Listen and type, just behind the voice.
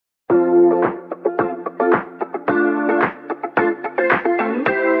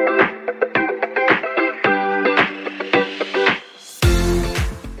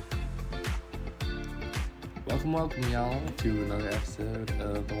welcome y'all to another episode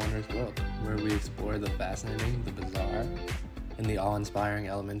of The Wondrous World, where we explore the fascinating, the bizarre, and the awe-inspiring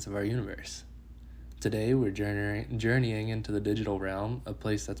elements of our universe. Today we're journeying into the digital realm, a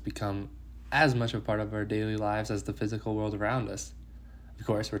place that's become as much a part of our daily lives as the physical world around us. Of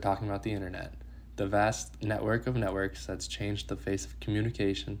course, we're talking about the internet, the vast network of networks that's changed the face of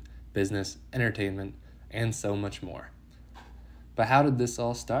communication, business, entertainment, and so much more. But how did this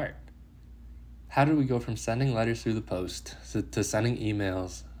all start? How did we go from sending letters through the post to sending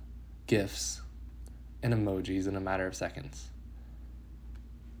emails, GIFs, and emojis in a matter of seconds?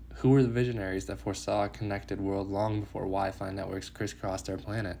 Who were the visionaries that foresaw a connected world long before Wi-Fi networks crisscrossed our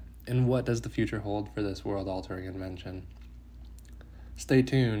planet? And what does the future hold for this world-altering invention? Stay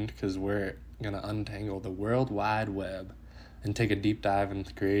tuned, because we're going to untangle the World Wide Web and take a deep dive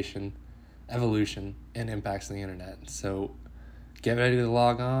into the creation, evolution, and impacts of the internet. So get ready to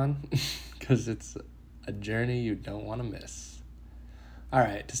log on, because it's a journey you don't want to miss. All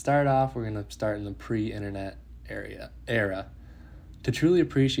right, to start off, we're going to start in the pre-internet era. To truly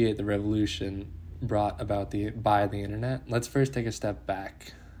appreciate the revolution brought about by the internet, let's first take a step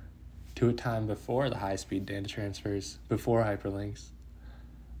back to a time before the high-speed data transfers, before hyperlinks,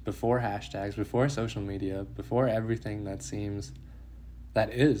 before hashtags, before social media, before everything that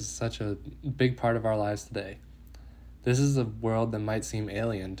is such a big part of our lives today. This is a world that might seem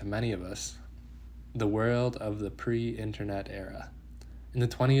alien to many of us, the world of the pre-internet era. In the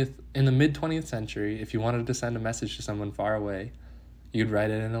mid-20th century, if you wanted to send a message to someone far away, you'd write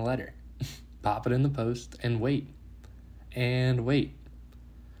it in a letter, pop it in the post, and wait. And wait.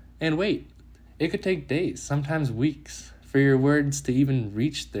 And wait. It could take days, sometimes weeks, for your words to even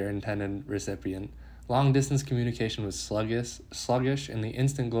reach their intended recipient. Long-distance communication was sluggish, and the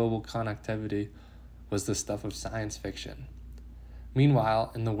instant global connectivity was the stuff of science fiction.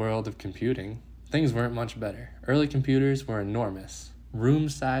 Meanwhile, in the world of computing, things weren't much better. Early computers were enormous,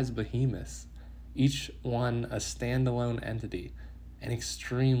 room-sized behemoths, each one a standalone entity, and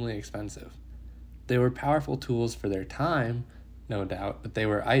extremely expensive. They were powerful tools for their time, no doubt, but they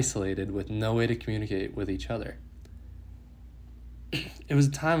were isolated with no way to communicate with each other. It was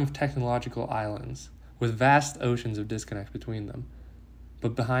a time of technological islands, with vast oceans of disconnect between them.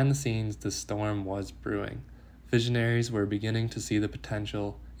 But behind the scenes, the storm was brewing. Visionaries were beginning to see the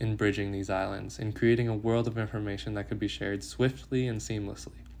potential in bridging these islands, in creating a world of information that could be shared swiftly and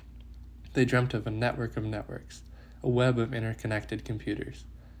seamlessly. They dreamt of a network of networks, a web of interconnected computers.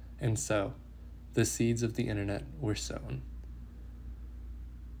 And so, the seeds of the internet were sown.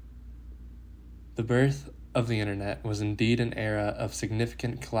 The birth of the internet was indeed an era of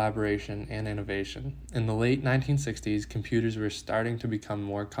significant collaboration and innovation. In the late 1960s, computers were starting to become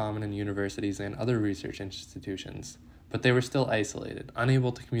more common in universities and other research institutions, but they were still isolated,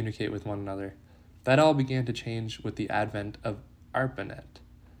 unable to communicate with one another. That all began to change with the advent of ARPANET.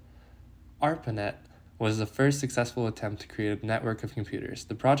 ARPANET was the first successful attempt to create a network of computers.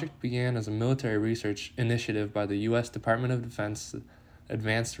 The project began as a military research initiative by the U.S. Department of Defense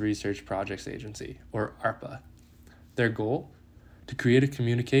Advanced Research Projects Agency, or ARPA. Their goal? To create a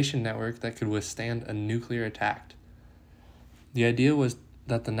communication network that could withstand a nuclear attack. The idea was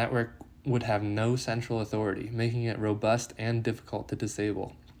that the network would have no central authority, making it robust and difficult to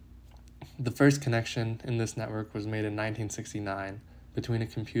disable. The first connection in this network was made in 1969 between a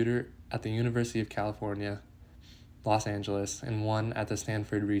computer at the University of California, Los Angeles, and one at the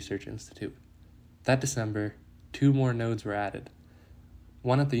Stanford Research Institute. That December, 2 more nodes were added.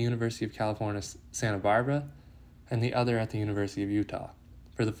 One at the University of California, Santa Barbara, and the other at the University of Utah.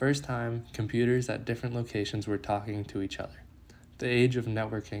 For the first time, computers at different locations were talking to each other. The age of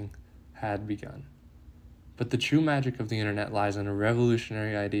networking had begun. But the true magic of the internet lies in a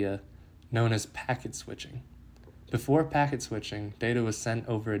revolutionary idea known as packet switching. Before packet switching, data was sent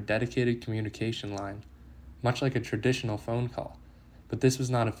over a dedicated communication line, much like a traditional phone call. But this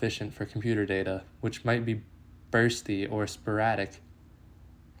was not efficient for computer data, which might be bursty or sporadic.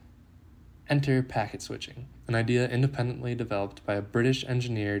 Enter packet switching, an idea independently developed by a British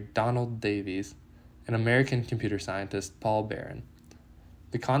engineer, Donald Davies, and American computer scientist, Paul Barron.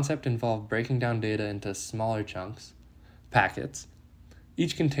 The concept involved breaking down data into smaller chunks, packets,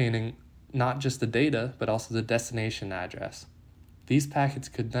 each containing not just the data, but also the destination address. These packets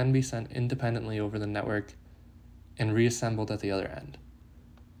could then be sent independently over the network and reassembled at the other end.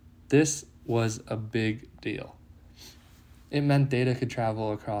 This was a big deal. It meant data could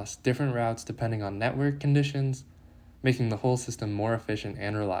travel across different routes depending on network conditions, making the whole system more efficient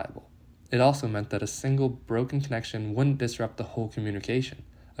and reliable. It also meant that a single broken connection wouldn't disrupt the whole communication,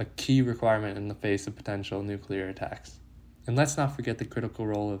 a key requirement in the face of potential nuclear attacks. And let's not forget the critical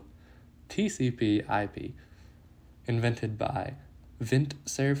role of TCP/IP. Invented by Vint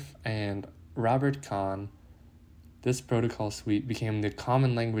Cerf and Robert Kahn, this protocol suite became the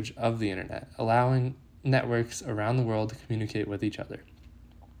common language of the internet, allowing networks around the world to communicate with each other.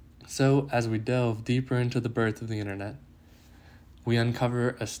 So, as we delve deeper into the birth of the internet, we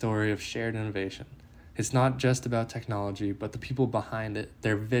uncover a story of shared innovation. It's not just about technology, but the people behind it,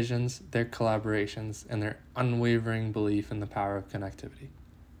 their visions, their collaborations, and their unwavering belief in the power of connectivity.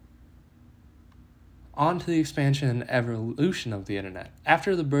 On to the expansion and evolution of the internet.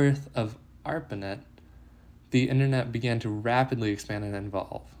 After the birth of ARPANET, the internet began to rapidly expand and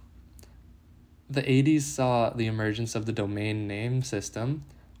evolve. The 80s saw the emergence of the domain name system,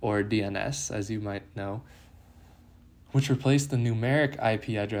 or DNS, as you might know, which replaced the numeric IP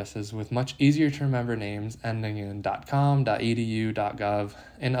addresses with much easier to remember names ending in .com, .edu, .gov,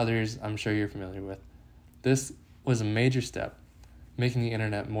 and others I'm sure you're familiar with. This was a major step, making the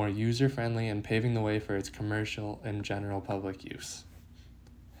internet more user-friendly and paving the way for its commercial and general public use.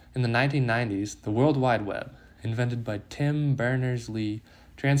 In the 1990s, the World Wide Web, invented by Tim Berners-Lee,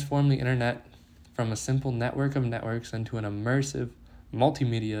 transformed the internet from a simple network of networks into an immersive,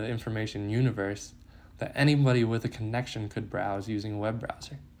 multimedia information universe that anybody with a connection could browse using a web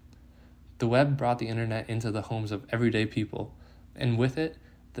browser. The web brought the internet into the homes of everyday people, and with it,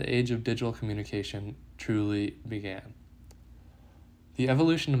 the age of digital communication truly began. The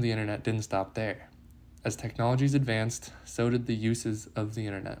evolution of the internet didn't stop there. As technologies advanced, so did the uses of the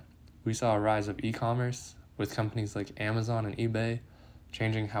internet. We saw a rise of e-commerce, with companies like Amazon and eBay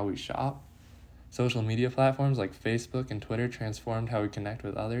changing how we shop. Social media platforms like Facebook and Twitter transformed how we connect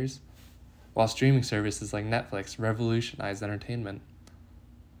with others, while streaming services like Netflix revolutionized entertainment.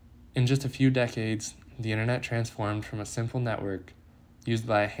 In just a few decades, the internet transformed from a simple network used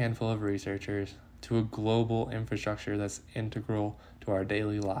by a handful of researchers to a global infrastructure that's integral to our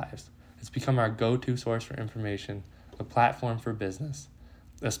daily lives. It's become our go-to source for information, a platform for business,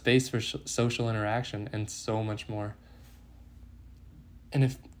 a space for social interaction, and so much more.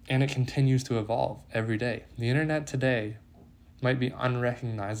 And it continues to evolve every day. The internet today might be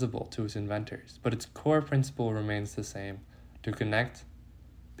unrecognizable to its inventors, but its core principle remains the same: to connect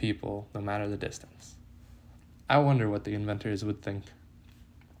people no matter the distance. I wonder what the inventors would think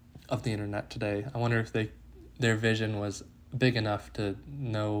of the internet today. I wonder if their vision was big enough to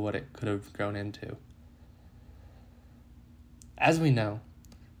know what it could have grown into. As we know,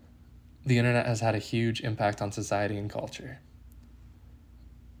 the internet has had a huge impact on society and culture.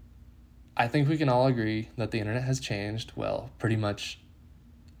 I think we can all agree that the internet has changed, well, pretty much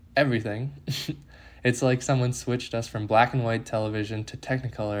everything. It's like someone switched us from black and white television to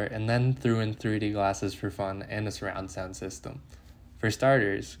Technicolor and then threw in 3D glasses for fun and a surround sound system. For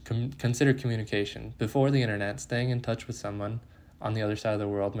starters, consider communication. Before the internet, staying in touch with someone on the other side of the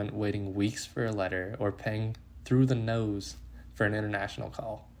world meant waiting weeks for a letter or paying through the nose for an international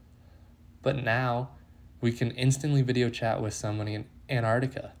call. But now, we can instantly video chat with someone in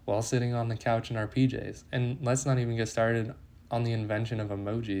Antarctica while sitting on the couch in our PJs. And let's not even get started on the invention of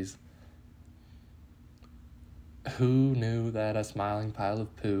emojis. Who knew that a smiling pile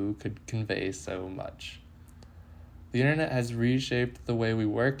of poo could convey so much? The internet has reshaped the way we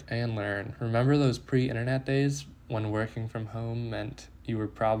work and learn. Remember those pre-internet days when working from home meant you were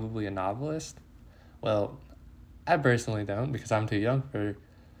probably a novelist? Well, I personally don't, because I'm too young for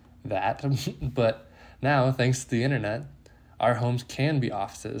that. But now, thanks to the internet, our homes can be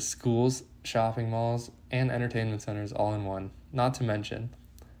offices, schools, shopping malls, and entertainment centers all in one. Not to mention,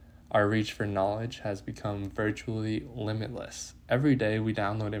 our reach for knowledge has become virtually limitless. Every day we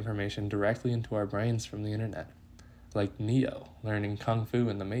download information directly into our brains from the internet, like Neo learning Kung Fu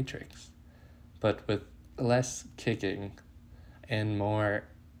in the Matrix, but with less kicking and more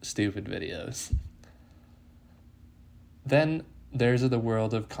stupid videos. Then there's the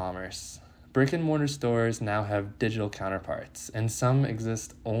world of commerce. Brick and mortar stores now have digital counterparts, and some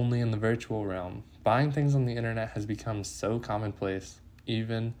exist only in the virtual realm. Buying things on the internet has become so commonplace,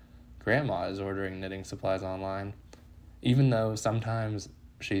 even grandma is ordering knitting supplies online, even though sometimes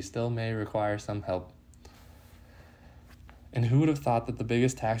she still may require some help. And who would have thought that the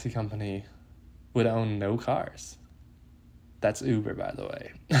biggest taxi company would own no cars? That's Uber, by the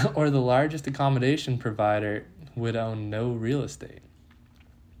way. Or the largest accommodation provider would own no real estate.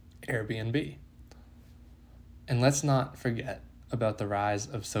 Airbnb. And let's not forget about the rise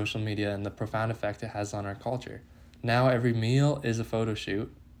of social media and the profound effect it has on our culture. Now every meal is a photo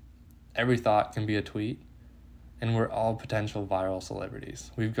shoot, every thought can be a tweet, and we're all potential viral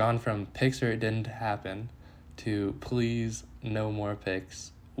celebrities. We've gone from pics or it didn't happen to please no more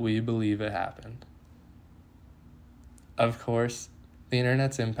pics, we believe it happened. Of course, the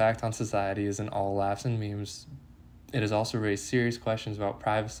internet's impact on society isn't all laughs and memes it has also raised serious questions about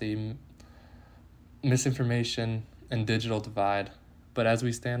privacy, misinformation, and digital divide. But as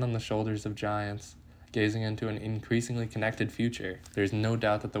we stand on the shoulders of giants, gazing into an increasingly connected future, there's no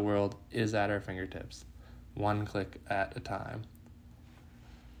doubt that the world is at our fingertips, one click at a time.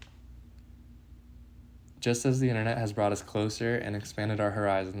 Just as the internet has brought us closer and expanded our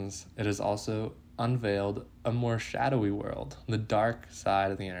horizons, it has also unveiled a more shadowy world, the dark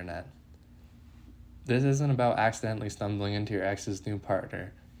side of the internet. This isn't about accidentally stumbling into your ex's new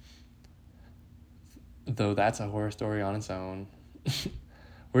partner, though that's a horror story on its own.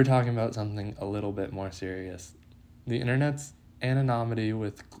 We're talking about something a little bit more serious. The internet's anonymity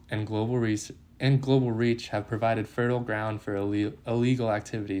and global reach have provided fertile ground for illegal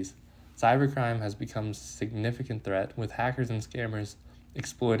activities. Cybercrime has become a significant threat, with hackers and scammers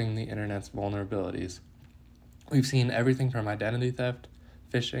exploiting the internet's vulnerabilities. We've seen everything from identity theft,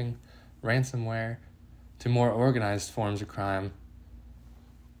 phishing, ransomware, to more organized forms of crime.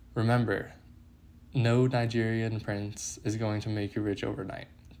 Remember, no Nigerian prince is going to make you rich overnight.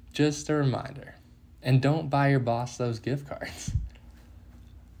 Just a reminder. And don't buy your boss those gift cards.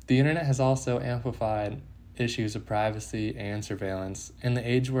 The internet has also amplified issues of privacy and surveillance. In the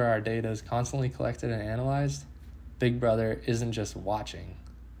age where our data is constantly collected and analyzed, Big Brother isn't just watching,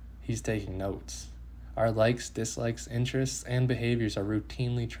 he's taking notes. Our likes, dislikes, interests, and behaviors are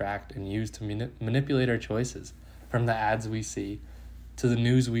routinely tracked and used to manipulate our choices, from the ads we see to the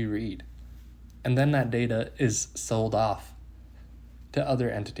news we read. And then that data is sold off to other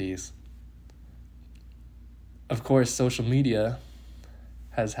entities. Of course, social media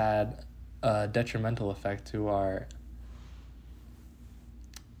has had a detrimental effect to our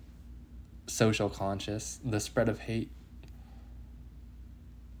social conscious, the spread of hate,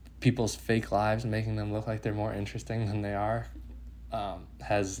 people's fake lives, making them look like they're more interesting than they are,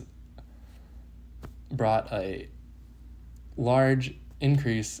 has brought a large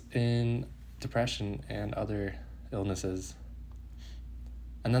increase in depression and other illnesses.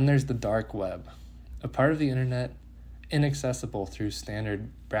 And then there's the dark web, a part of the internet inaccessible through standard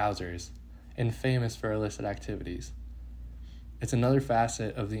browsers and famous for illicit activities. It's another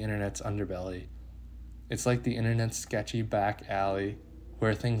facet of the internet's underbelly. It's like the internet's sketchy back alley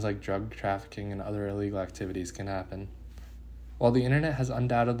where things like drug trafficking and other illegal activities can happen. While the internet has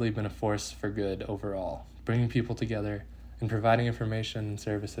undoubtedly been a force for good overall, bringing people together and providing information and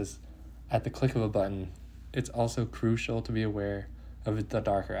services at the click of a button, it's also crucial to be aware of the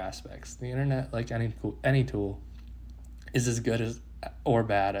darker aspects. The internet, like any tool, is as good as or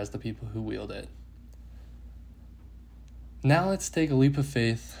bad as the people who wield it. Now let's take a leap of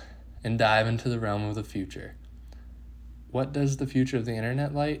faith and dive into the realm of the future. What does the future of the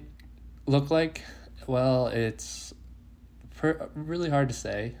internet look like? Well, it's really hard to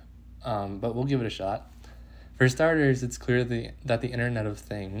say, but we'll give it a shot. For starters, it's clear that the Internet of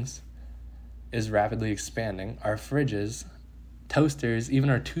Things is rapidly expanding. Our fridges, toasters, even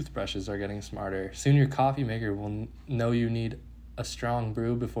our toothbrushes are getting smarter. Soon your coffee maker will know you need a strong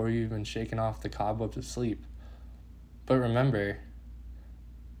brew before you've even shaken off the cobwebs of sleep. But remember,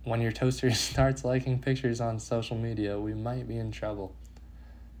 when your toaster starts liking pictures on social media, we might be in trouble.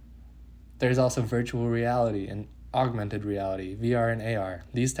 There's also virtual reality and augmented reality, VR and AR.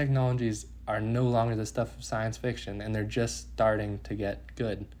 These technologies are no longer the stuff of science fiction, and they're just starting to get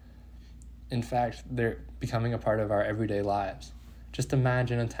good. In fact, they're becoming a part of our everyday lives. Just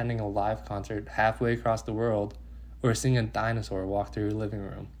imagine attending a live concert halfway across the world or seeing a dinosaur walk through your living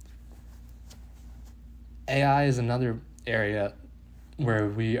room. AI is another area where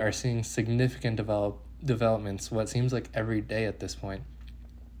we are seeing significant developments, what seems like every day at this point.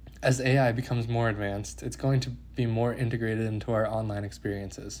 As AI becomes more advanced, it's going to be more integrated into our online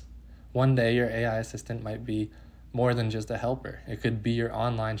experiences. One day, your AI assistant might be more than just a helper. It could be your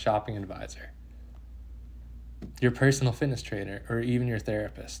online shopping advisor, your personal fitness trainer, or even your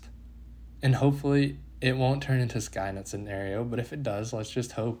therapist. And hopefully, it won't turn into Skynet scenario, but if it does, let's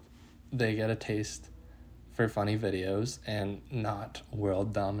just hope they get a taste for funny videos and not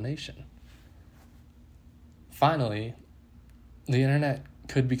world domination. Finally, the internet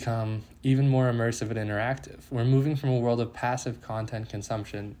could become even more immersive and interactive. We're moving from a world of passive content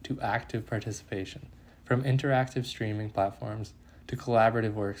consumption to active participation. From interactive streaming platforms to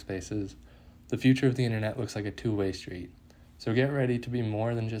collaborative workspaces, the future of the internet looks like a two-way street. So get ready to be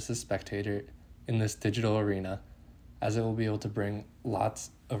more than just a spectator in this digital arena, as it will be able to bring lots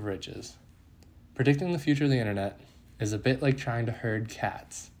of riches. Predicting the future of the internet is a bit like trying to herd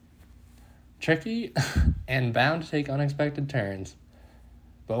cats. Tricky and bound to take unexpected turns,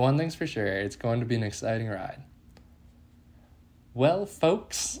 but one thing's for sure, it's going to be an exciting ride. Well,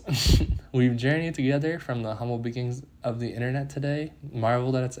 folks, we've journeyed together from the humble beginnings of the internet today,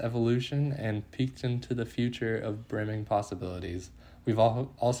 marveled at its evolution, and peeked into the future of brimming possibilities. We've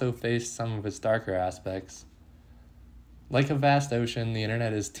also faced some of its darker aspects. Like a vast ocean, the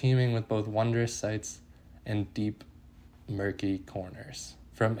internet is teeming with both wondrous sights and deep, murky corners.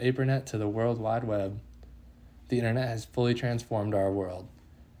 From APRNet to the World Wide Web, the internet has fully transformed our world.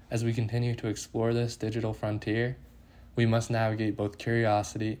 As we continue to explore this digital frontier, we must navigate both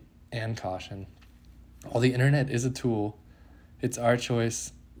curiosity and caution. While the internet is a tool, it's our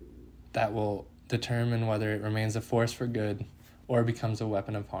choice that will determine whether it remains a force for good or becomes a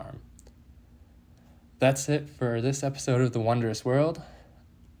weapon of harm. That's it for this episode of The Wondrous World.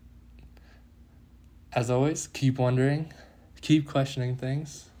 As always, keep wondering, keep questioning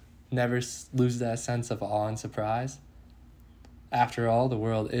things, never lose that sense of awe and surprise. After all, the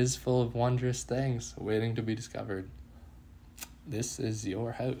world is full of wondrous things waiting to be discovered. This is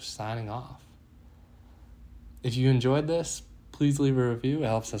your host signing off. If you enjoyed this, please leave a review. It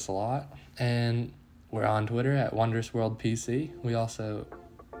helps us a lot. And we're on Twitter at WondrousWorldPC. We also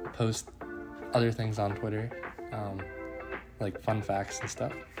post other things on Twitter, like fun facts and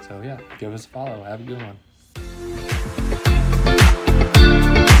stuff. So yeah, give us a follow. Have a good one.